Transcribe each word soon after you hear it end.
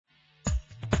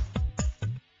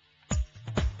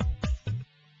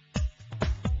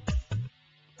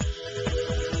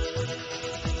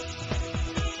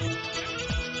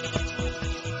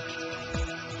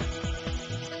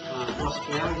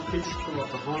principal of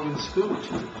the Highlands School, which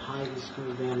is at the Highlands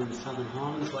School down in the Southern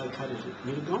Highlands, located at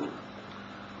Mittagong.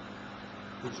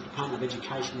 It's a Department of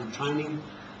Education and Training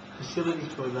facility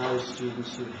for those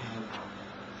students who have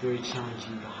very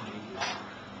challenging behaviours.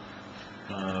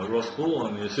 Ross Bull,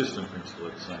 I'm the assistant principal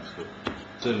at the same school.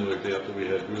 Soon worked out that we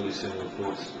had really similar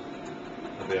thoughts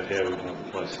about how we wanted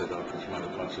the place set up, which made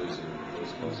it much easier in the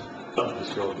first place. I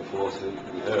described the philosophy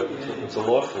we have. It's a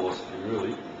life philosophy,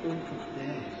 really,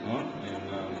 right?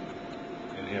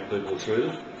 And how people are treated,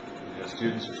 and how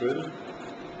students are treated.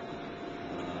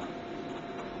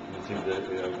 I think that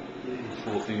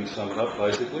four things sum it up,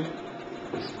 basically.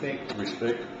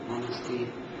 Respect. Honesty.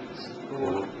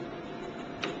 Support.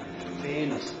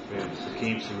 Fairness. The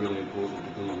camps are really important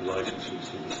to build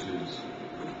relationships with the students.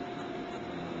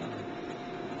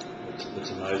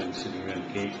 It's amazing sitting around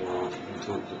the campfire and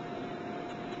talk to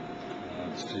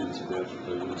the students about what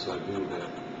they also do about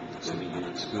sitting here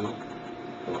at school.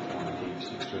 I find the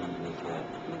camps extremely worthwhile.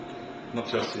 Not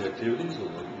just the activities,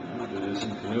 although we do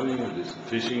some canoeing, we do some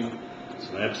fishing,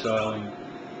 some abseiling,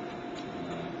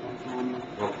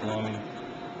 rock climbing,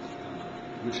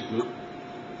 which are good.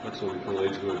 That's what we call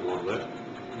edge work, a lot of that,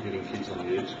 getting kids on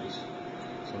the edge, because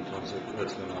sometimes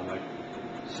that's when they make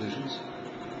decisions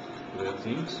about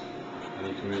things, and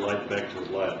you can relate back to it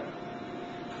later.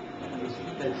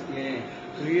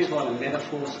 We use a lot of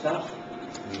metaphor stuff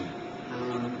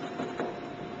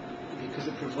because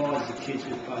it provides the kids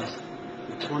with both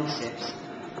the concepts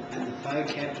and the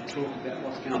vocab to talk about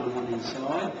what's going on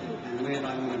inside and where they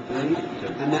want to be,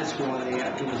 and that's why the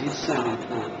outdoors is so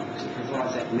important, because it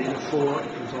provides that metaphor,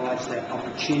 it provides that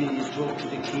opportunity to talk to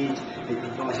the kids, it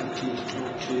provides the opportunity to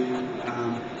talk to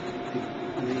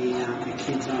the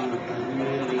kids on a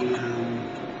really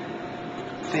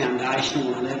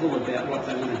foundational level about what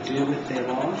they want to do with their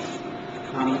life,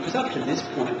 because up to this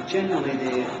point generally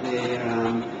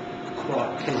they're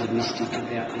quite pessimistic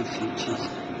about their futures.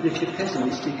 But if you're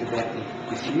pessimistic about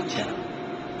the future,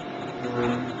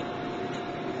 and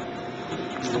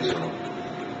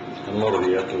a lot of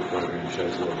the outdoor program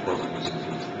shows a lot of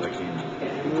positivism back in.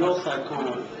 And we also kind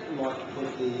of like to put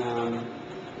the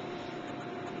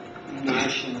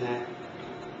notion that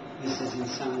this is in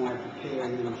some way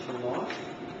preparing them for life.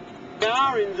 We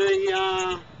are in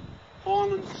the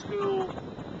Highlands School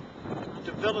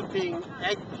developing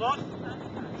ag plot.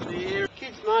 The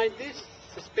kids made this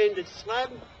suspended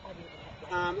slab,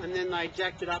 and then they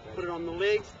jacked it up and put it on the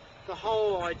legs. The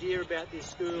whole idea about this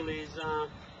school is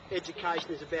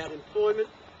education is about employment,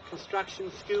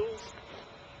 construction skills,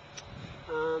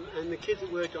 and the kids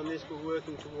that worked on this were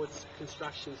working towards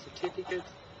construction certificates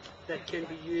that can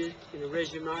be used in a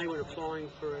resume when applying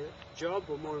for a job,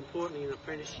 or more importantly an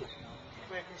apprenticeship.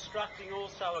 We're constructing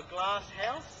also a glass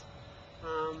house.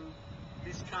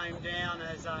 This came down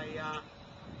as a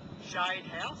shade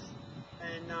house,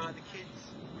 and the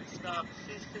kids with staff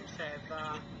assistants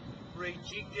have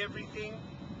rejigged everything,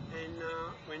 and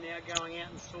we're now going out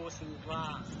and sourcing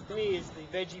glass. Here's the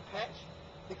veggie patch.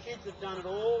 The kids have done it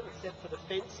all except for the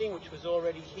fencing, which was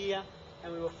already here,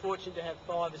 and we were fortunate to have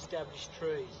 5 established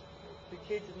trees. The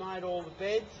kids have made all the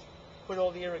beds, put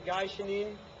all the irrigation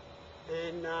in,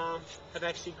 and have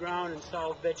actually grown and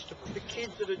sold vegetables. The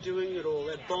kids that are doing it all,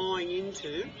 they're buying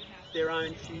into their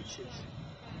own futures.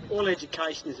 All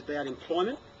education is about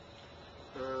employment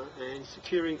and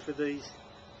securing for these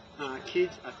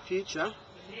kids a future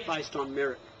based on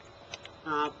merit.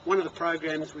 One of the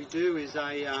programs we do is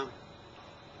a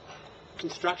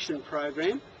construction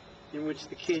program in which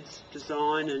the kids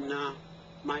design and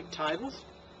make tables,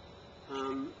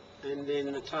 and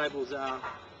then the tables are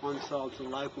on-sold to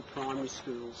local primary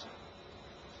schools.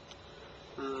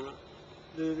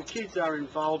 The kids are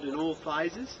involved in all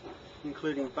phases,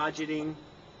 including budgeting,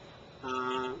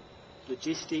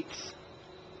 logistics,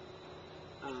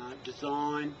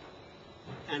 design,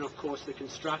 and of course the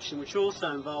construction, which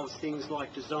also involves things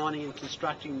like designing and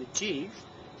constructing the jigs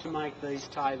to make these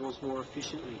tables more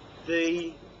efficiently.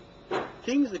 The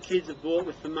things the kids have bought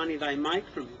with the money they make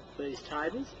from these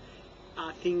tables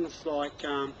are things like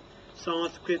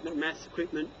science equipment, maths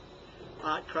equipment,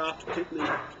 art craft equipment.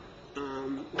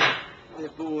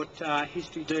 They've bought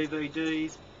history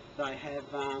DVDs. They have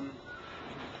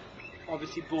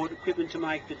obviously bought equipment to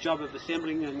make the job of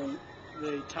assembling and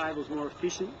the tables more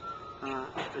efficient.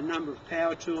 A number of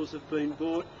power tools have been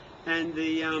bought, and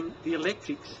the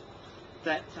electrics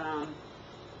that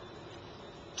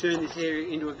turn this area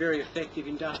into a very effective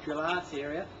industrial arts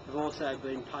area have also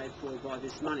been paid for by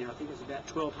this money. I think it's about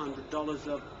 $1,200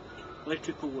 of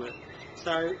electrical work.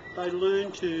 So they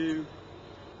learn to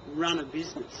run a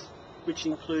business, which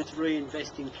includes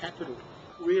reinvesting capital,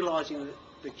 realising that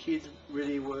the kids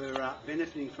really were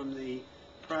benefiting from the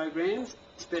programs,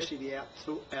 especially the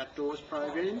outdoors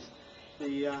programs.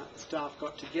 The staff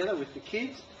got together with the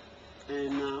kids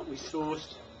and we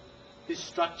sourced this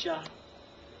structure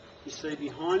you see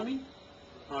behind me.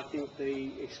 I think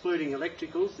excluding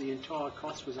electricals, the entire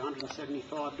cost was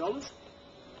 $175.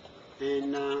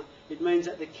 And it means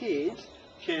that the kids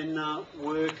can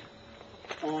work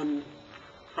on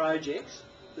projects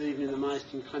even in the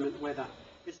most inclement weather.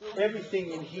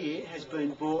 Everything in here has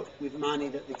been bought with money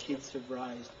that the kids have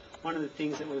raised. One of the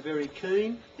things that we're very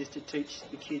keen is to teach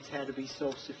the kids how to be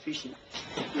self-sufficient.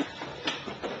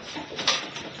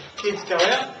 Kids go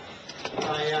out,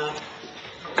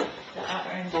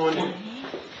 they find a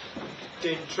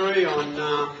dead tree on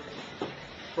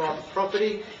private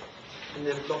property, and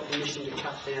they've got permission to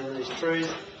cut down these trees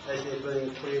as they're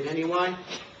being cleared anyway.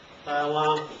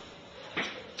 They'll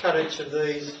cut each of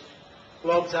these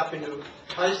logs up into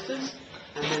coasters,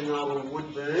 and then they will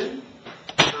wood burn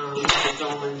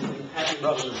designs and patterns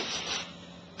on them.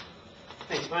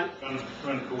 Thanks, mate.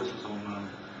 Run courses on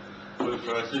word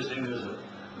processing. There's a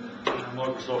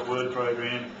Microsoft Word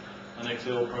program, an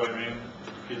Excel program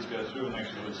kids go through and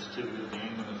actually a certificate at the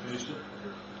end when they finished it,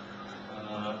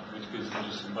 which gives them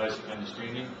just some basic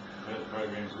understanding of how the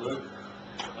programs work,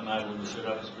 enable them to set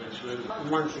up a spreadsheet. And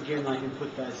once again, they can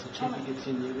put those certificates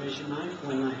in their resume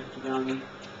when they have to go and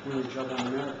win a job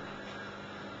on merit.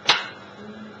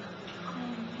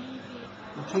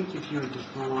 I think if you were to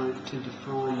define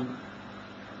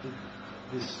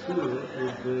the school, it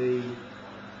would be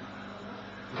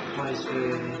a place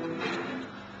where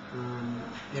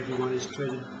everyone is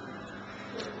treated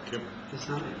the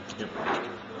same. Yep.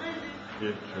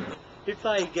 Yeah, sure. If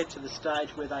they get to the stage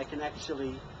where they can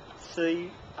actually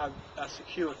see a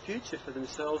secure future for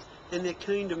themselves, then they're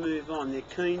keen to move on. They're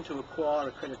keen to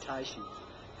acquire accreditation.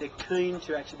 They're keen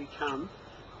to actually become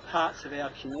parts of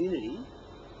our community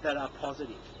that are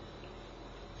positive.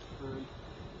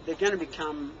 They're going to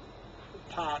become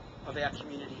part of our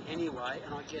community anyway,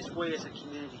 and I guess we as a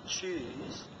community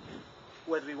choose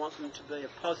whether we want them to be a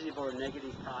positive or a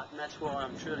negative part, and that's why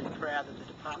I'm truly proud that the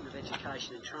Department of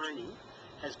Education and Training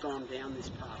has gone down this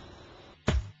path.